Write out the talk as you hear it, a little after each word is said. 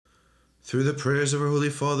Through the prayers of our holy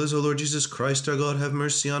fathers, O Lord Jesus Christ, our God, have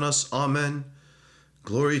mercy on us. Amen.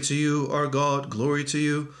 Glory to you, our God, glory to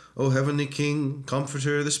you, O heavenly King,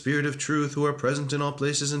 Comforter, the Spirit of truth, who are present in all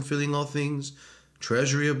places and filling all things,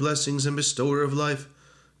 treasury of blessings and bestower of life.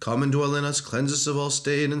 Come and dwell in us, cleanse us of all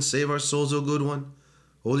stain, and save our souls, O good one.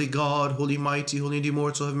 Holy God, holy mighty, holy and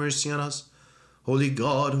immortal, have mercy on us. Holy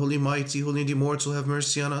God, holy mighty, holy and immortal, have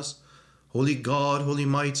mercy on us. Holy God, holy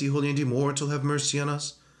mighty, holy and immortal, have mercy on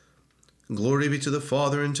us. Glory be to the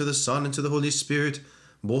Father, and to the Son, and to the Holy Spirit,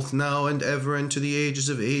 both now and ever, and to the ages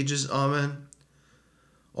of ages. Amen.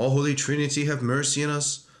 All Holy Trinity, have mercy on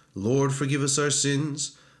us. Lord, forgive us our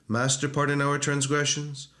sins. Master, pardon our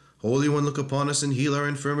transgressions. Holy One, look upon us and heal our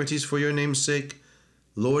infirmities for your name's sake.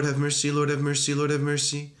 Lord, have mercy, Lord, have mercy, Lord, have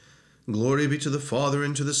mercy. Glory be to the Father,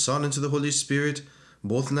 and to the Son, and to the Holy Spirit,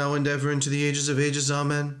 both now and ever, and to the ages of ages.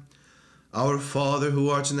 Amen. Our Father, who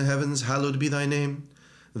art in the heavens, hallowed be thy name.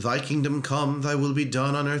 Thy kingdom come, thy will be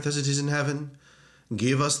done on earth as it is in heaven.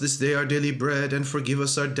 Give us this day our daily bread, and forgive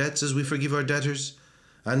us our debts as we forgive our debtors.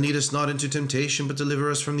 And lead us not into temptation, but deliver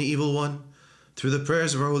us from the evil one. Through the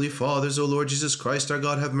prayers of our holy fathers, O Lord Jesus Christ, our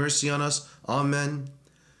God, have mercy on us. Amen.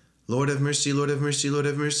 Lord, have mercy, Lord, have mercy, Lord,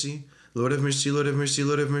 have mercy. Lord, have mercy, Lord, have mercy,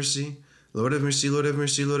 Lord, have mercy. Lord, have mercy, Lord, have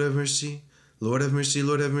mercy, Lord, have mercy. Lord, have mercy,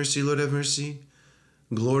 Lord, have mercy, Lord, have mercy.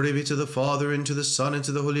 Glory be to the Father, and to the Son, and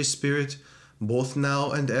to the Holy Spirit, both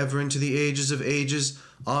now and ever, and to the ages of ages.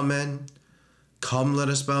 Amen. Come, let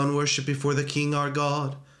us bow and worship before the King our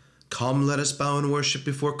God. Come, let us bow and worship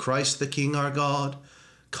before Christ the King our God.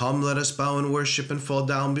 Come, let us bow and worship and fall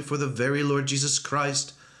down before the very Lord Jesus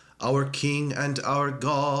Christ, our King and our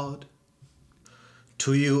God.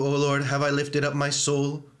 To you, O Lord, have I lifted up my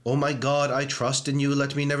soul. O my God, I trust in you.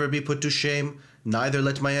 Let me never be put to shame, neither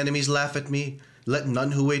let my enemies laugh at me. Let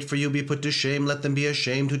none who wait for you be put to shame. Let them be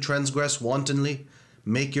ashamed who transgress wantonly.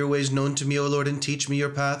 Make your ways known to me, O Lord, and teach me your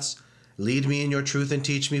paths. Lead me in your truth and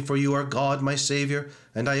teach me, for you are God, my Savior,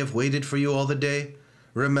 and I have waited for you all the day.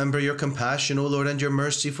 Remember your compassion, O Lord, and your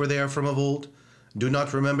mercy, for they are from of old. Do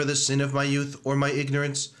not remember the sin of my youth or my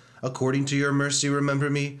ignorance. According to your mercy remember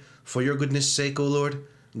me, for your goodness' sake, O Lord.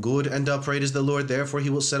 Good and upright is the Lord, therefore he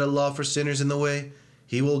will set a law for sinners in the way.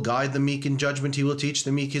 He will guide the meek in judgment, he will teach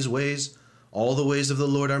the meek his ways. All the ways of the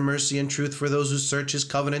Lord are mercy and truth for those who search his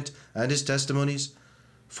covenant and his testimonies.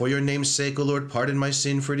 For your name's sake, O Lord, pardon my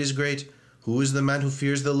sin, for it is great. Who is the man who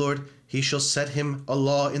fears the Lord? He shall set him a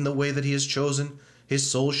law in the way that he has chosen.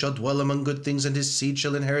 His soul shall dwell among good things, and his seed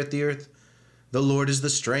shall inherit the earth. The Lord is the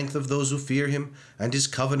strength of those who fear him, and his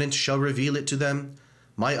covenant shall reveal it to them.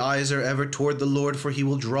 My eyes are ever toward the Lord, for he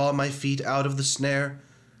will draw my feet out of the snare.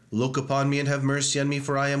 Look upon me and have mercy on me,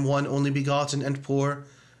 for I am one only begotten and poor.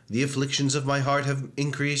 The afflictions of my heart have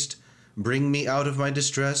increased. Bring me out of my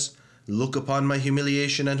distress. Look upon my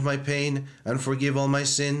humiliation and my pain, and forgive all my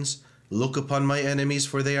sins. Look upon my enemies,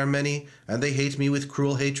 for they are many, and they hate me with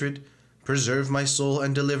cruel hatred. Preserve my soul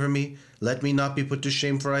and deliver me. Let me not be put to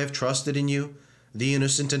shame, for I have trusted in you. The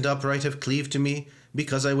innocent and upright have cleaved to me,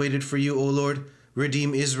 because I waited for you, O Lord.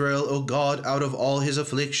 Redeem Israel, O God, out of all his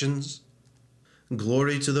afflictions.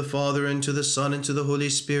 Glory to the Father, and to the Son, and to the Holy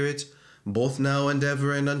Spirit, both now and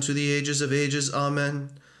ever, and unto the ages of ages.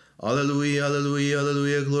 Amen. Alleluia, alleluia,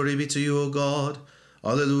 alleluia, glory be to you, O God.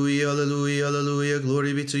 Alleluia, alleluia, alleluia,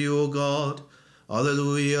 glory be to you, O God.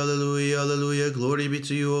 Alleluia, alleluia, alleluia, glory be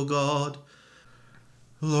to you, O God.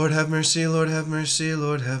 Lord have mercy, Lord have mercy,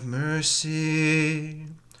 Lord have mercy.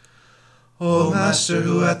 O Master,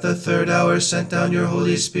 who at the third hour sent down your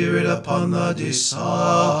Holy Spirit upon the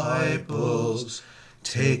disciples,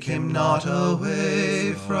 take him not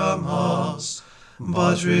away from us,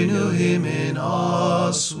 but renew him in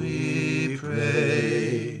us, we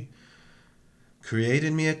pray. Create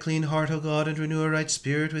in me a clean heart, O God, and renew a right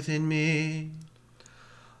spirit within me.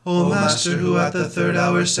 O Master, who at the third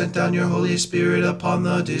hour sent down your Holy Spirit upon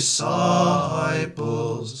the disciples,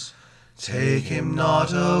 take him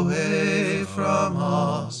not away from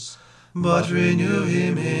us, but renew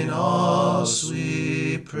him in us,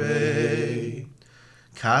 we pray.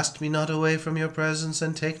 Cast me not away from your presence,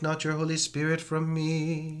 and take not your Holy Spirit from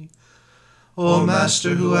me. O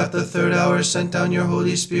Master, who at the third hour sent down your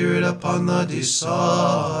Holy Spirit upon the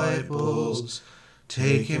disciples,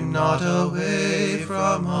 take him not away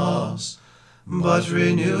from us, but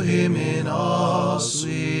renew him in us,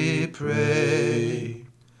 we pray.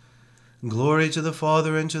 Glory to the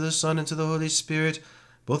Father, and to the Son, and to the Holy Spirit,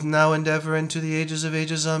 both now and ever, and to the ages of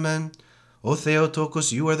ages. Amen. O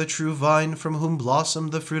Theotokos, you are the true vine, from whom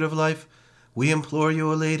blossomed the fruit of life. We implore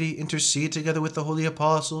you, O Lady, intercede together with the holy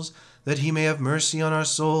apostles, that he may have mercy on our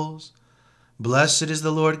souls. Blessed is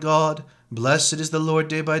the Lord God, blessed is the Lord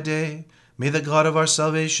day by day. May the God of our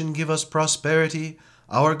salvation give us prosperity.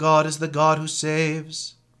 Our God is the God who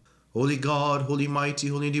saves. Holy God, holy mighty,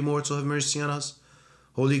 holy and immortal, have mercy on us.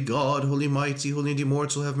 Holy God, holy mighty, holy and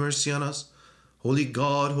immortal, have mercy on us. Holy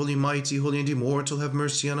God, holy mighty, holy and immortal, have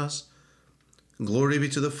mercy on us. Glory be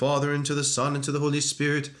to the Father, and to the Son, and to the Holy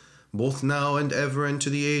Spirit, both now and ever, and to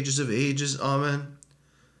the ages of ages. Amen.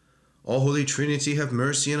 All Holy Trinity, have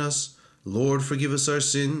mercy on us. Lord, forgive us our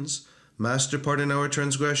sins. Master, pardon our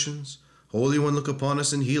transgressions. Holy One, look upon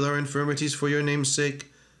us and heal our infirmities for your name's sake.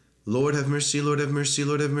 Lord, have mercy, Lord, have mercy,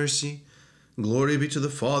 Lord, have mercy. Glory be to the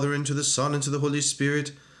Father, and to the Son, and to the Holy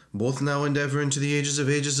Spirit, both now and ever, and to the ages of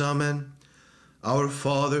ages. Amen. Our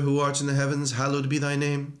Father, who art in the heavens, hallowed be thy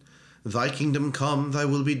name. Thy kingdom come, thy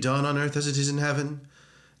will be done on earth as it is in heaven.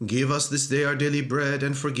 Give us this day our daily bread,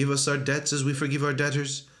 and forgive us our debts as we forgive our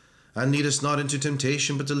debtors. And lead us not into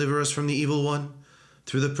temptation, but deliver us from the evil one.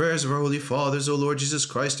 Through the prayers of our holy fathers, O Lord Jesus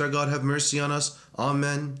Christ, our God, have mercy on us.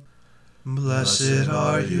 Amen. Blessed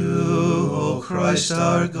are you, O Christ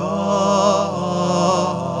our God,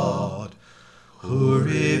 who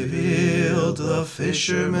revealed the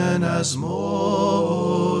fishermen as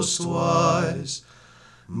most wise,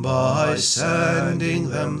 by sending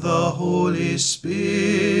them the Holy Spirit.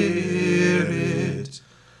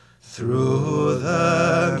 Through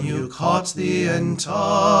them you caught the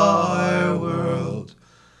entire world.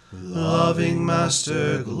 Loving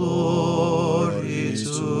Master, glory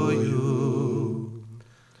to you.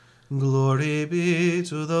 Glory be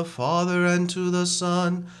to the Father, and to the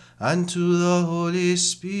Son, and to the Holy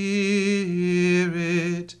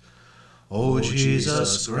Spirit. O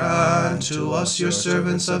Jesus, grant to us, your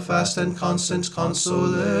servants, a fast and constant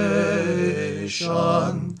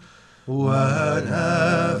consolation,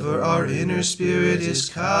 whenever our inner spirit is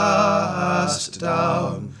cast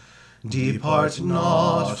down. Depart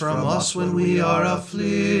not from us when we are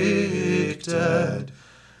afflicted.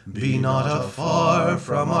 Be not afar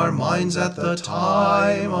from our minds at the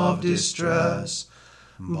time of distress,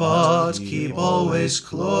 but keep always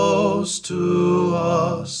close to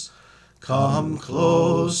us. Come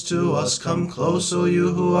close to us, come close, O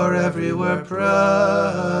you who are everywhere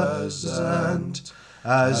present,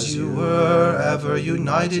 as you were ever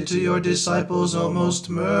united to your disciples, O most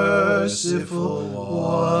merciful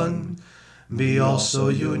One. Be also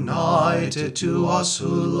united to us who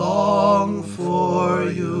long for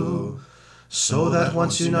you, so that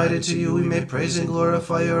once united to you we may praise and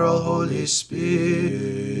glorify your all Holy Spirit,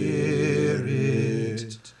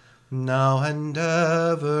 now and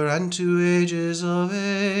ever, and to ages of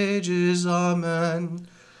ages. Amen.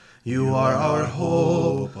 You are our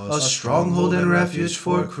hope, a stronghold and refuge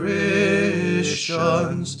for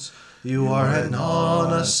Christians. You are an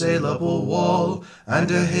unassailable wall, and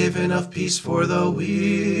a haven of peace for the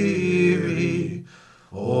weary.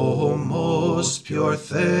 O most pure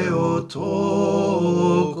Theotokos,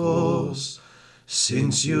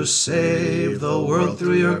 since you save the world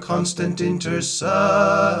through your constant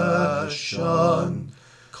intercession,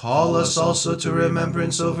 call us also to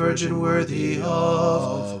remembrance, O Virgin worthy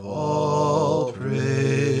of all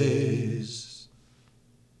praise.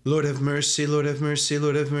 Lord have mercy, Lord have mercy,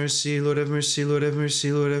 Lord have mercy, Lord have mercy, Lord have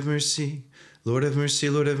mercy, Lord have mercy. Lord have mercy,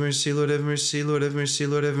 Lord have mercy, Lord have mercy, Lord have mercy,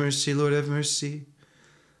 Lord have mercy, Lord have mercy.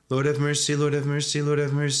 Lord have mercy, Lord have mercy, Lord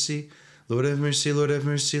have mercy. Lord have mercy, Lord have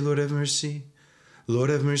mercy, Lord have mercy. Lord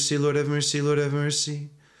have mercy, Lord have mercy, Lord have mercy.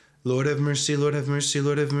 Lord have mercy, Lord have mercy,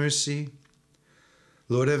 Lord have mercy.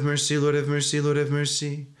 Lord have mercy, Lord have mercy, Lord have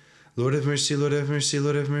mercy. Lord have mercy, Lord have mercy, Lord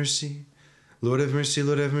have mercy. Lord have mercy,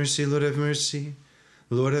 Lord have mercy, Lord have mercy.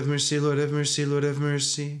 Lord have mercy, Lord have mercy, Lord have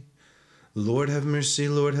mercy. Lord have mercy,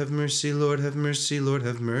 Lord have mercy, Lord have mercy, Lord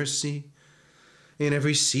have mercy. In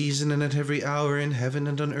every season and at every hour, in heaven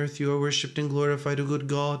and on earth, you are worshipped and glorified, O good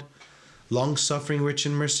God, long-suffering, rich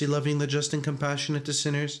in mercy, loving the just and compassionate to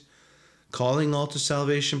sinners, calling all to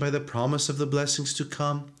salvation by the promise of the blessings to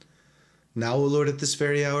come. Now, O Lord, at this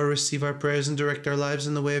very hour, receive our prayers and direct our lives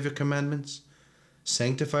in the way of your commandments.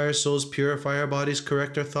 Sanctify our souls, purify our bodies,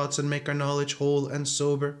 correct our thoughts, and make our knowledge whole and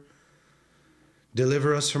sober.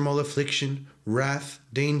 Deliver us from all affliction, wrath,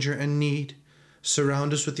 danger, and need.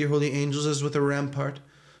 Surround us with your holy angels as with a rampart,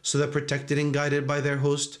 so that, protected and guided by their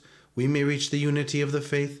host, we may reach the unity of the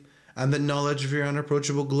faith and the knowledge of your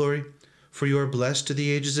unapproachable glory. For you are blessed to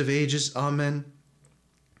the ages of ages. Amen.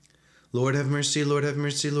 Lord have mercy, Lord have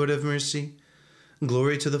mercy, Lord have mercy.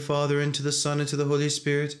 Glory to the Father, and to the Son, and to the Holy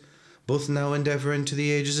Spirit, both now and ever, and to the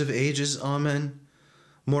ages of ages. Amen.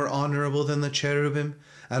 More honorable than the cherubim,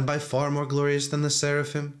 and by far more glorious than the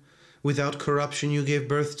seraphim, without corruption you gave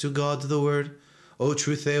birth to God the Word. O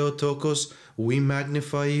true Theotokos, we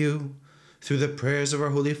magnify you. Through the prayers of our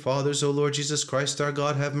holy fathers, O Lord Jesus Christ, our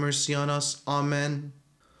God, have mercy on us. Amen.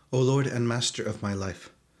 O Lord and Master of my life,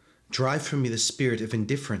 drive from me the spirit of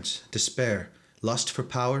indifference, despair, lust for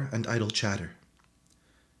power, and idle chatter.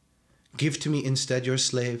 Give to me instead, your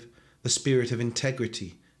slave, the spirit of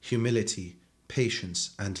integrity, humility,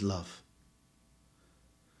 patience, and love.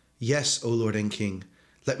 Yes, O Lord and King,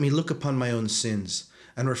 let me look upon my own sins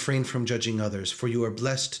and refrain from judging others, for you are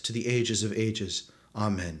blessed to the ages of ages.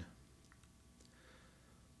 Amen.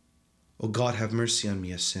 O God, have mercy on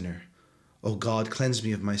me, a sinner. O God, cleanse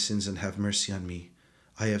me of my sins and have mercy on me.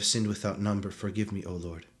 I have sinned without number. Forgive me, O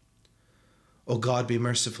Lord. O God, be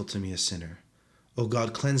merciful to me, a sinner. O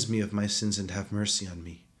God, cleanse me of my sins and have mercy on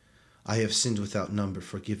me. I have sinned without number.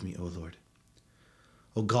 Forgive me, O Lord.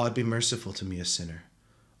 O God, be merciful to me, a sinner.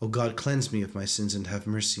 O God, cleanse me of my sins and have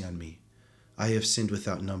mercy on me. I have sinned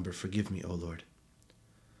without number. Forgive me, O Lord.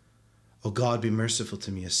 O God, be merciful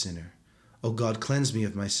to me, a sinner. O God, cleanse me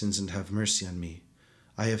of my sins and have mercy on me.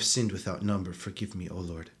 I have sinned without number. Forgive me, O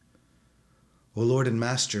Lord. O Lord and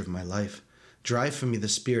Master of my life, drive from me the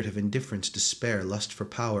spirit of indifference, despair, lust for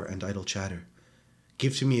power, and idle chatter.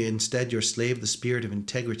 Give to me instead, your slave, the spirit of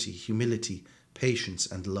integrity, humility, patience,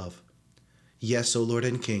 and love. Yes, O Lord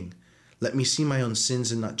and King, let me see my own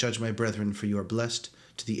sins and not judge my brethren, for you are blessed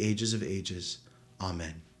to the ages of ages.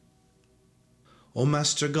 Amen. O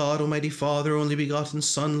Master God, Almighty Father, only begotten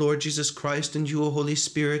Son, Lord Jesus Christ, and you, O Holy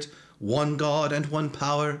Spirit, one God and one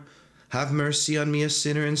power, have mercy on me, a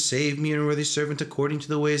sinner, and save me, an unworthy servant, according to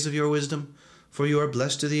the ways of your wisdom, for you are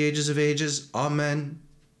blessed to the ages of ages. Amen.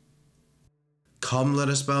 Come, let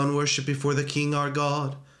us bow and worship before the King our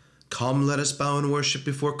God. Come, let us bow and worship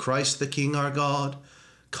before Christ the King our God.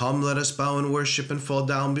 Come, let us bow and worship and fall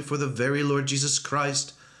down before the very Lord Jesus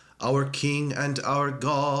Christ, our King and our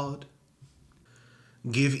God.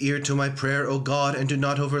 Give ear to my prayer, O God, and do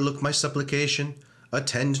not overlook my supplication.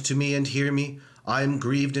 Attend to me and hear me. I am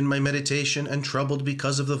grieved in my meditation and troubled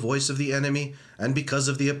because of the voice of the enemy and because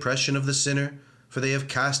of the oppression of the sinner. For they have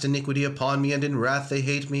cast iniquity upon me, and in wrath they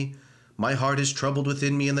hate me. My heart is troubled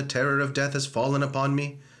within me, and the terror of death has fallen upon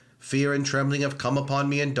me. Fear and trembling have come upon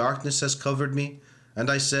me, and darkness has covered me. And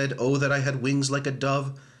I said, Oh, that I had wings like a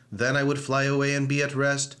dove, then I would fly away and be at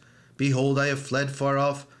rest. Behold, I have fled far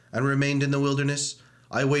off, and remained in the wilderness.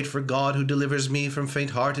 I wait for God, who delivers me from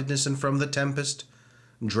faint-heartedness and from the tempest.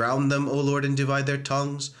 Drown them, O Lord, and divide their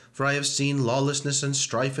tongues, for I have seen lawlessness and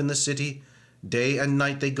strife in the city. Day and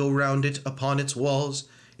night they go round it upon its walls.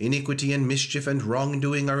 Iniquity and mischief and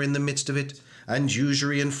wrongdoing are in the midst of it, and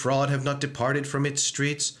usury and fraud have not departed from its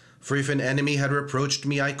streets. For if an enemy had reproached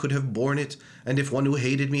me, I could have borne it, and if one who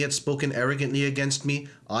hated me had spoken arrogantly against me,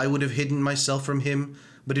 I would have hidden myself from him.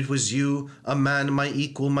 But it was you, a man, my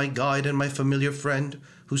equal, my guide, and my familiar friend,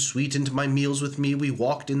 who sweetened my meals with me. We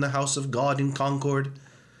walked in the house of God in concord.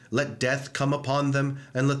 Let death come upon them,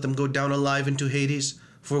 and let them go down alive into Hades,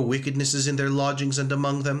 for wickedness is in their lodgings and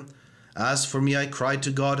among them. As for me, I cried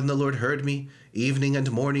to God, and the Lord heard me. Evening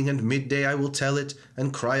and morning and midday I will tell it,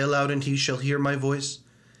 and cry aloud, and he shall hear my voice.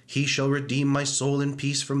 He shall redeem my soul in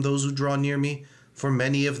peace from those who draw near me, for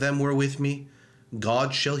many of them were with me.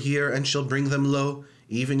 God shall hear and shall bring them low,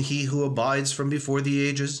 even he who abides from before the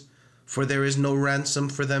ages. For there is no ransom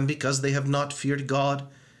for them, because they have not feared God.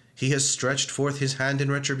 He has stretched forth his hand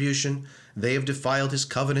in retribution. They have defiled his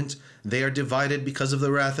covenant. They are divided because of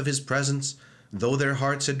the wrath of his presence. Though their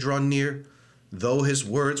hearts had drawn near, though his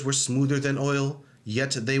words were smoother than oil,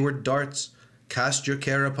 yet they were darts. Cast your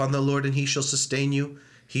care upon the Lord, and he shall sustain you.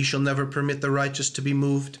 He shall never permit the righteous to be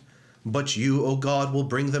moved. But you, O God, will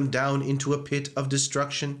bring them down into a pit of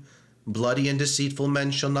destruction. Bloody and deceitful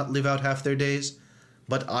men shall not live out half their days.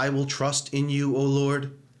 But I will trust in you, O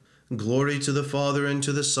Lord. Glory to the Father, and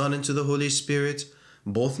to the Son, and to the Holy Spirit,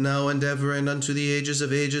 both now and ever, and unto the ages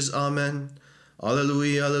of ages. Amen.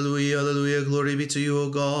 Alleluia, alleluia, alleluia, glory be to you, O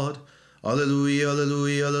God. Alleluia,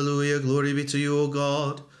 alleluia, alleluia, glory be to you, O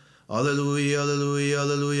God. Alleluia, alleluia,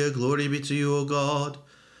 alleluia, glory be to you, O God.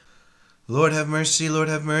 Lord have mercy, Lord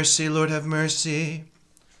have mercy, Lord have mercy.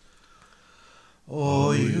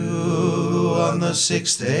 O you who on the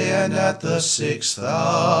 6th day and at the 6th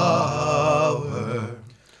hour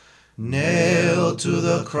nailed to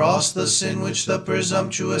the cross the sin which the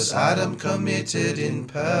presumptuous Adam committed in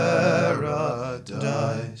paradise,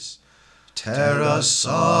 tear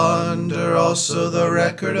asunder also the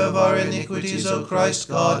record of our iniquities, O Christ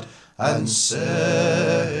God, and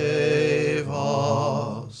save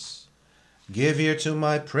us. Give ear to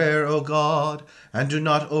my prayer, O God, and do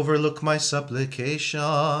not overlook my supplication.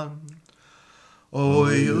 O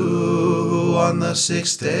you who on the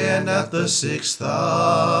 6th day and at the 6th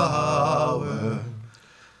hour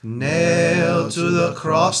Nail to the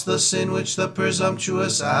cross the sin which the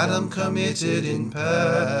presumptuous Adam committed in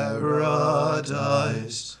paradise.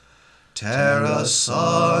 Tear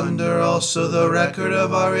asunder also the record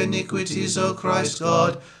of our iniquities, O Christ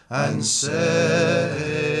God, and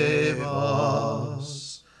save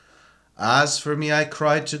us. As for me, I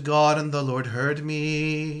cried to God, and the Lord heard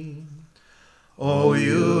me. O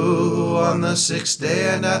you who on the 6th day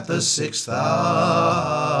and at the 6th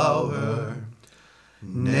hour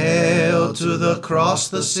nailed to the cross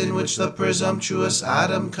the sin which the presumptuous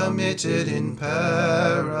Adam committed in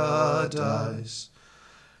paradise.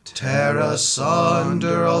 Tear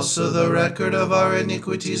asunder also the record of our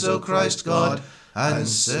iniquities, O Christ God, and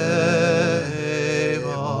save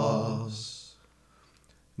us.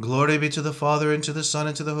 Glory be to the Father, and to the Son,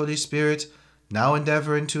 and to the Holy Spirit, now and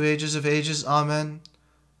ever, and to ages of ages. Amen.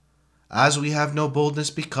 As we have no boldness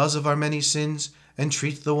because of our many sins,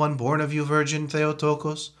 entreat the one born of you, Virgin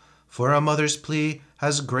Theotokos, for a mother's plea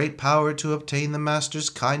has great power to obtain the Master's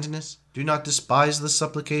kindness. Do not despise the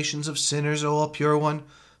supplications of sinners, O all pure one,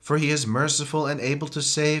 for he is merciful and able to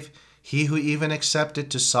save, he who even accepted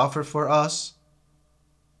to suffer for us.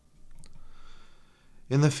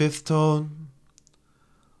 In the 5th tone,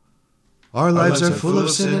 our lives are full of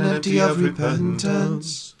sin and empty of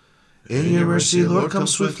repentance. In your mercy, Lord, come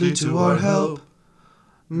swiftly to our help.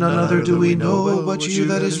 None other do we know but you,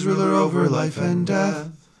 that is ruler over life and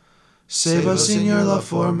death. Save us in your love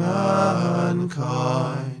for mankind.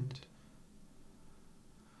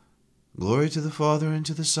 Glory to the Father, and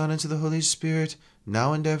to the Son, and to the Holy Spirit,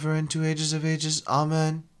 now and ever, and to ages of ages.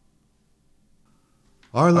 Amen.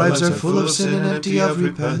 Our lives are full of sin and empty of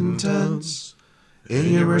repentance.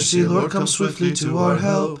 In your mercy, Lord, come swiftly to our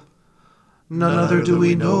help. None other do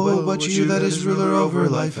we know but you, that is ruler over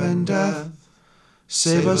life and death.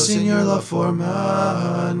 Save us in your love for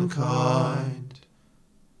mankind.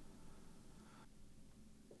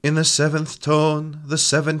 In the 7th tone, the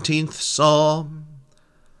 17th Psalm.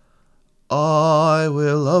 I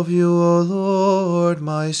will love you, O Lord,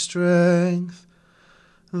 my strength.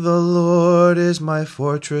 The Lord is my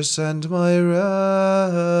fortress and my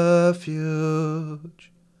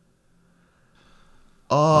refuge.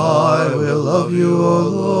 I will love you, O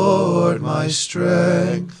Lord, my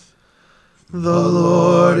strength. The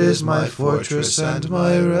Lord is my fortress and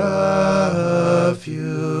my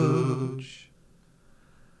refuge.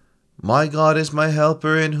 My God is my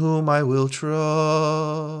helper, in whom I will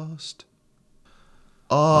trust.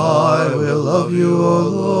 I will love you, O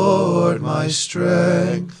Lord, my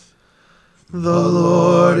strength. The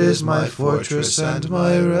Lord is my fortress and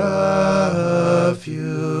my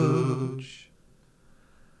refuge.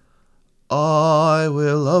 I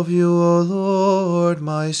will love you, O Lord,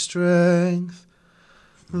 my strength.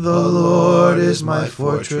 The Lord is my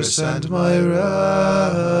fortress and my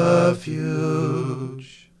refuge.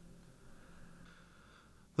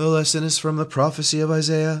 The lesson is from the prophecy of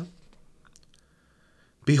Isaiah.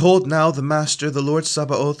 Behold, now the Master, the Lord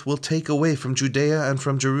Sabaoth, will take away from Judea and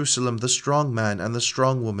from Jerusalem the strong man and the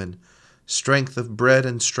strong woman, strength of bread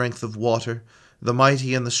and strength of water, the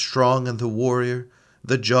mighty and the strong and the warrior,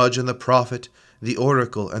 the judge and the prophet, the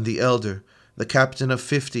oracle and the elder, the captain of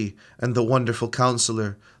 50 and the wonderful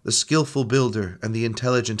counselor, the skillful builder and the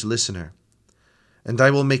intelligent listener. And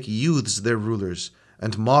I will make youths their rulers,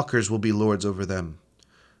 and mockers will be lords over them.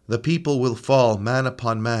 The people will fall man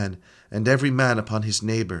upon man, and every man upon his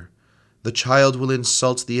neighbor. The child will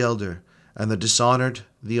insult the elder, and the dishonored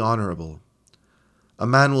the honorable. A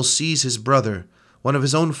man will seize his brother, one of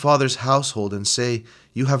his own father's household, and say,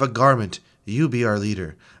 You have a garment, you be our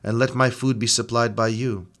leader, and let my food be supplied by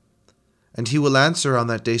you. And he will answer on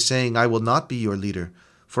that day, saying, I will not be your leader,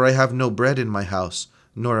 for I have no bread in my house,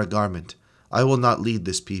 nor a garment. I will not lead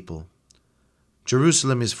this people.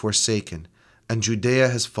 Jerusalem is forsaken, and Judea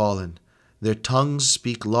has fallen. Their tongues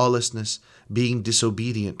speak lawlessness, being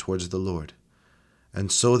disobedient towards the Lord.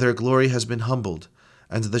 And so their glory has been humbled,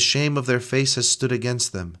 and the shame of their face has stood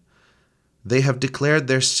against them. They have declared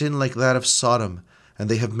their sin like that of Sodom, and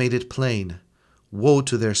they have made it plain. Woe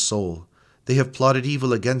to their soul! They have plotted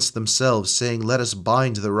evil against themselves, saying, Let us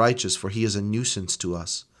bind the righteous, for he is a nuisance to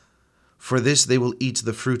us. For this they will eat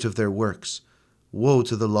the fruit of their works. Woe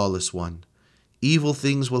to the lawless one! Evil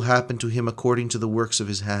things will happen to him according to the works of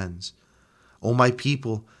his hands. O my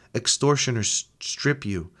people, extortioners strip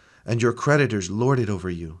you, and your creditors lord it over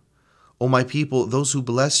you. O my people, those who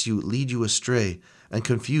bless you lead you astray, and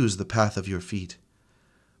confuse the path of your feet.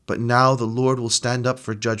 But now the Lord will stand up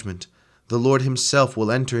for judgment. The Lord himself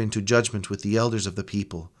will enter into judgment with the elders of the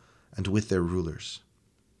people, and with their rulers.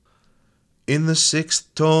 In the 6th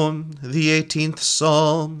tone, the 18th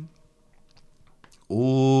Psalm. O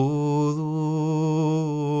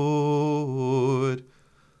Lord,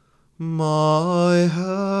 my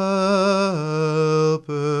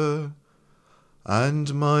helper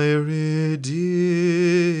and my Redeemer.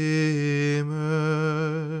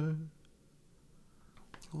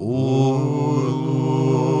 O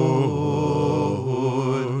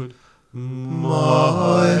Lord,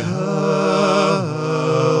 my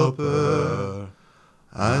helper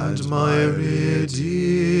and my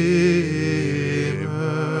Redeemer.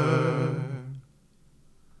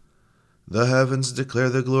 The heavens declare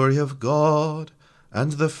the glory of God,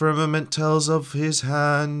 and the firmament tells of his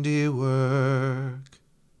handiwork.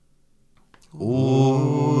 O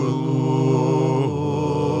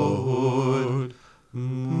Lord,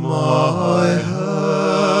 my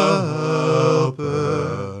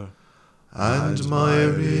helper and my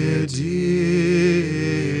Redeemer.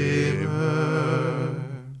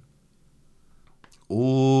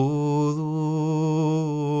 O Lord,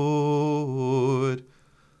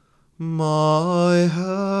 my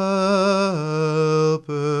helper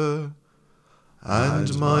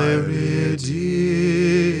and my Redeemer.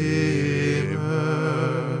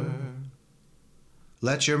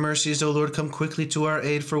 Let your mercies, O Lord, come quickly to our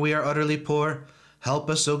aid, for we are utterly poor. Help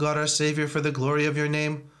us, O God our Saviour, for the glory of your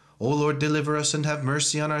name. O Lord, deliver us and have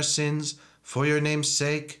mercy on our sins, for your name's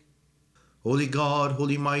sake. Holy God,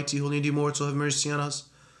 holy mighty, holy and immortal, have mercy on us.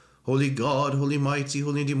 Holy God, holy mighty,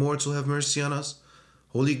 holy and immortal, have mercy on us.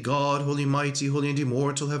 Holy God, holy mighty, holy and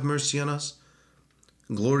immortal, have mercy on us.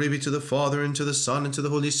 Glory be to the Father, and to the Son, and to the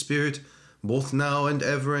Holy Spirit, both now and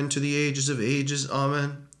ever, and to the ages of ages.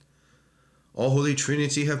 Amen. O Holy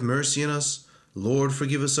Trinity, have mercy on us. Lord,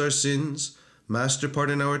 forgive us our sins. Master,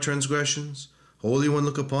 pardon our transgressions. Holy One,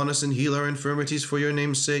 look upon us and heal our infirmities for your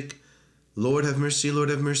name's sake. Lord, have mercy, Lord,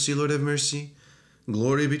 have mercy, Lord, have mercy.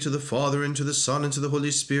 Glory be to the Father, and to the Son, and to the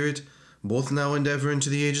Holy Spirit, both now and ever, and to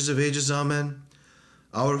the ages of ages. Amen.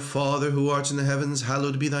 Our Father, who art in the heavens,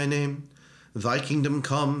 hallowed be thy name. Thy kingdom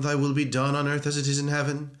come, thy will be done on earth as it is in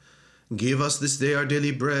heaven. Give us this day our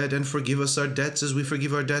daily bread, and forgive us our debts as we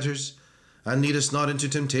forgive our debtors. And lead us not into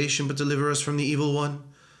temptation, but deliver us from the evil one.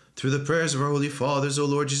 Through the prayers of our holy fathers, O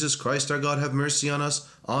Lord Jesus Christ, our God, have mercy on us.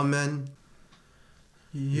 Amen.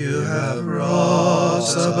 You have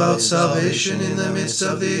wrought about salvation in the midst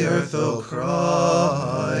of the earth, O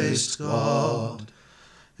Christ God.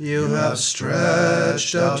 You have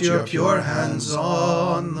stretched out your pure hands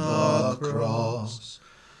on the cross.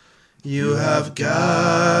 You have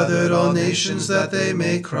gathered all nations that they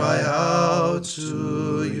may cry out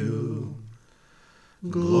to you.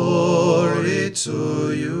 Glory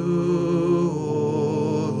to you,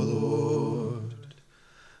 O Lord.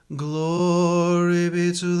 Glory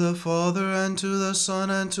be to the Father, and to the Son,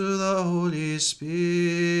 and to the Holy Spirit.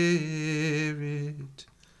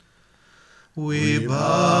 We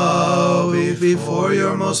bow before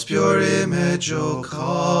your most pure image, O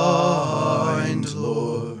kind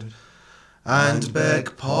Lord, and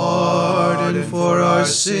beg pardon for our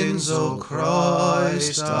sins, O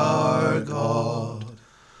Christ our God.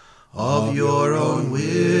 Of your own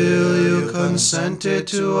will you consented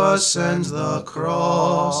to ascend the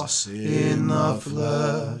cross in the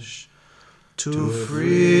flesh, to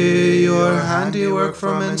free your handiwork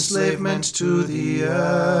from enslavement to the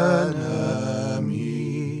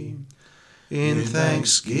enemy. In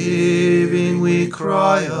thanksgiving we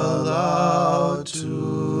cry aloud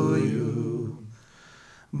to you.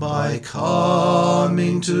 By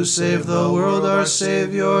coming to save the world, our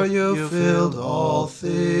Saviour, you filled all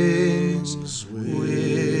things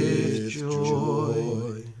with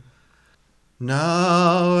joy.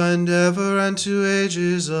 Now and ever, and to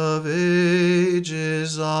ages of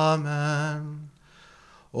ages. Amen.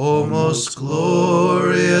 O most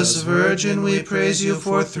glorious Virgin, we praise you,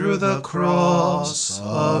 for through the cross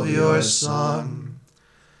of your Son,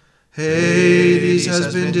 Hades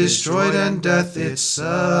has been destroyed, and death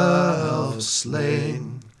itself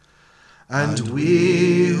slain. And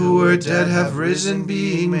we who were dead have risen,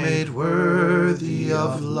 being made worthy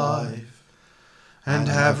of life, and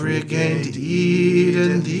have regained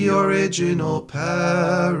Eden, the original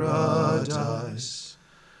paradise.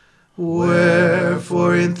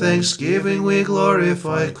 Wherefore in thanksgiving we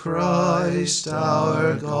glorify Christ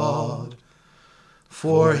our God.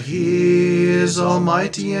 For he is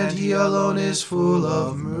almighty, and he alone is full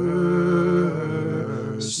of mercy.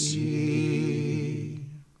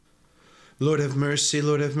 Lord have mercy,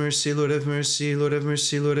 Lord have mercy, Lord have mercy, Lord have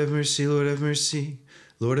mercy, Lord have mercy, Lord have mercy.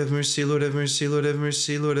 Lord have mercy, Lord have mercy, Lord have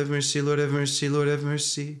mercy, Lord have mercy, Lord have mercy, Lord have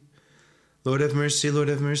mercy. Lord have mercy, Lord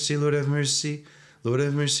have mercy, Lord have mercy. Lord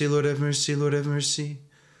have mercy, Lord have mercy, Lord have mercy.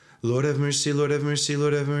 Lord have mercy, Lord have mercy,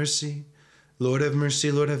 Lord have mercy. Lord have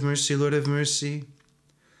mercy, Lord have mercy, Lord have mercy.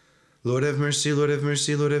 Lord have mercy, Lord have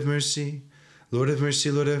mercy, Lord have mercy. Lord have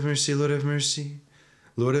mercy, Lord have mercy, Lord have mercy.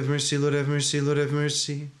 Lord have mercy, Lord have mercy, Lord have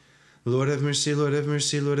mercy. Lord have mercy, Lord have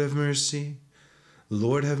mercy, Lord have mercy.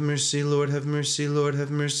 Lord have mercy, Lord have mercy, Lord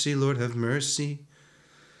have mercy, Lord have mercy.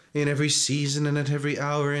 In every season and at every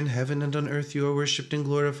hour, in heaven and on earth, you are worshipped and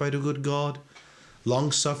glorified, O good God,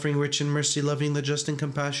 long-suffering, rich in mercy, loving the just and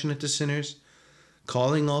compassionate to sinners,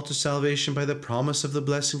 calling all to salvation by the promise of the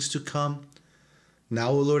blessings to come.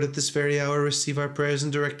 Now, O Lord, at this very hour, receive our prayers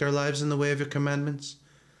and direct our lives in the way of your commandments.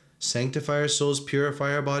 Sanctify our souls,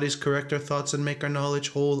 purify our bodies, correct our thoughts, and make our knowledge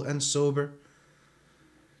whole and sober.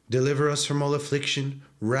 Deliver us from all affliction,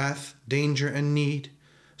 wrath, danger, and need.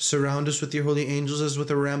 Surround us with your holy angels as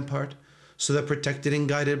with a rampart, so that protected and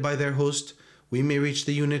guided by their host, we may reach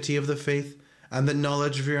the unity of the faith and the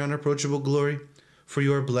knowledge of your unapproachable glory. For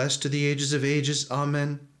you are blessed to the ages of ages.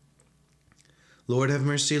 Amen. Lord have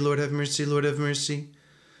mercy, Lord have mercy, Lord have mercy.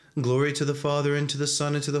 Glory to the Father, and to the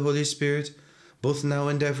Son, and to the Holy Spirit, both now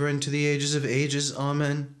and ever, and to the ages of ages.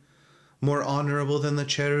 Amen. More honorable than the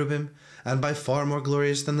cherubim, and by far more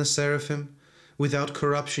glorious than the seraphim, without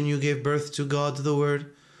corruption you gave birth to God the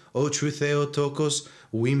Word. O true Theotokos,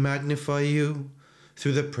 we magnify you.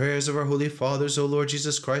 Through the prayers of our holy fathers, O Lord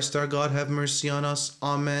Jesus Christ our God, have mercy on us.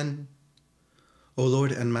 Amen. O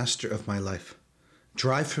Lord and Master of my life,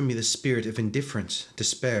 drive from me the spirit of indifference,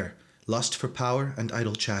 despair, lust for power, and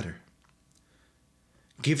idle chatter.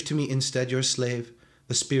 Give to me instead, your slave,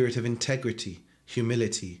 the spirit of integrity,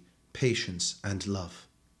 humility, patience, and love.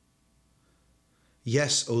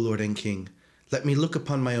 Yes, O Lord and King, let me look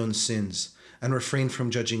upon my own sins and refrain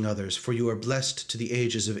from judging others, for you are blessed to the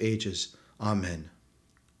ages of ages. Amen.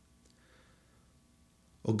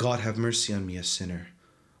 O God, have mercy on me, a sinner.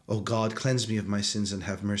 O God, cleanse me of my sins and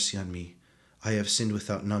have mercy on me. I have sinned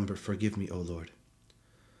without number. Forgive me, O Lord.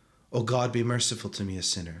 O God, be merciful to me, a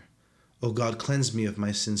sinner. O God, cleanse me of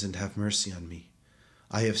my sins and have mercy on me.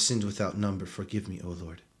 I have sinned without number. Forgive me, O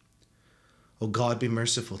Lord. O God, be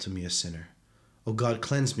merciful to me, a sinner. O God,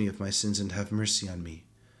 cleanse me of my sins and have mercy on me.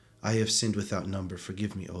 I have sinned without number.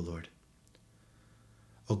 Forgive me, O Lord.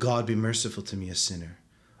 O God, be merciful to me, a sinner.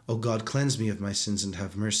 O God, cleanse me of my sins and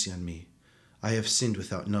have mercy on me. I have sinned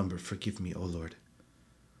without number. Forgive me, O Lord.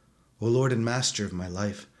 O Lord and Master of my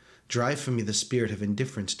life, drive from me the spirit of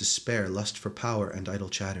indifference, despair, lust for power, and idle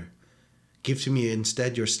chatter. Give to me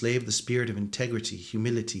instead, your slave, the spirit of integrity,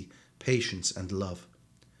 humility, patience, and love.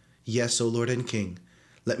 Yes, O Lord and King,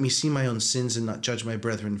 let me see my own sins and not judge my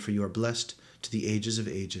brethren, for you are blessed to the ages of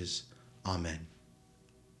ages. Amen.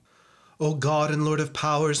 O God and Lord of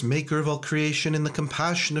powers, maker of all creation, in the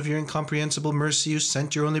compassion of your incomprehensible mercy, you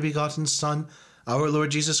sent your only begotten Son, our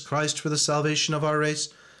Lord Jesus Christ, for the salvation of our race.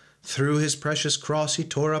 Through his precious cross he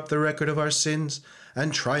tore up the record of our sins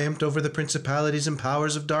and triumphed over the principalities and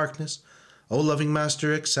powers of darkness. O loving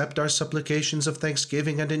Master, accept our supplications of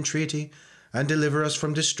thanksgiving and entreaty, and deliver us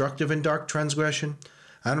from destructive and dark transgression,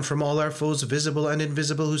 and from all our foes, visible and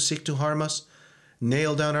invisible, who seek to harm us.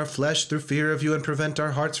 Nail down our flesh through fear of you, and prevent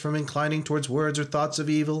our hearts from inclining towards words or thoughts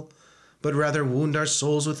of evil, but rather wound our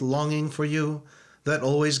souls with longing for you, that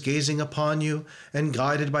always gazing upon you, and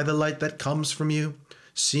guided by the light that comes from you,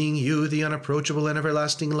 seeing you, the unapproachable and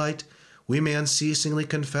everlasting light, we may unceasingly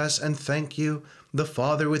confess and thank you, the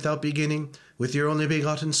Father without beginning, with your only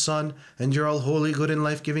begotten Son, and your all-holy, good, and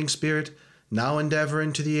life-giving Spirit, now and ever,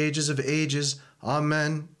 and to the ages of ages.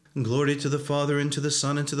 Amen. Glory to the Father, and to the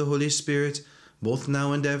Son, and to the Holy Spirit, both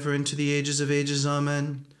now and ever, and to the ages of ages.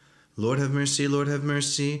 Amen. Lord have mercy, Lord have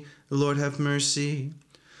mercy, Lord have mercy.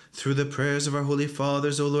 Through the prayers of our holy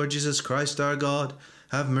fathers, O Lord Jesus Christ our God,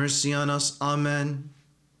 have mercy on us. Amen.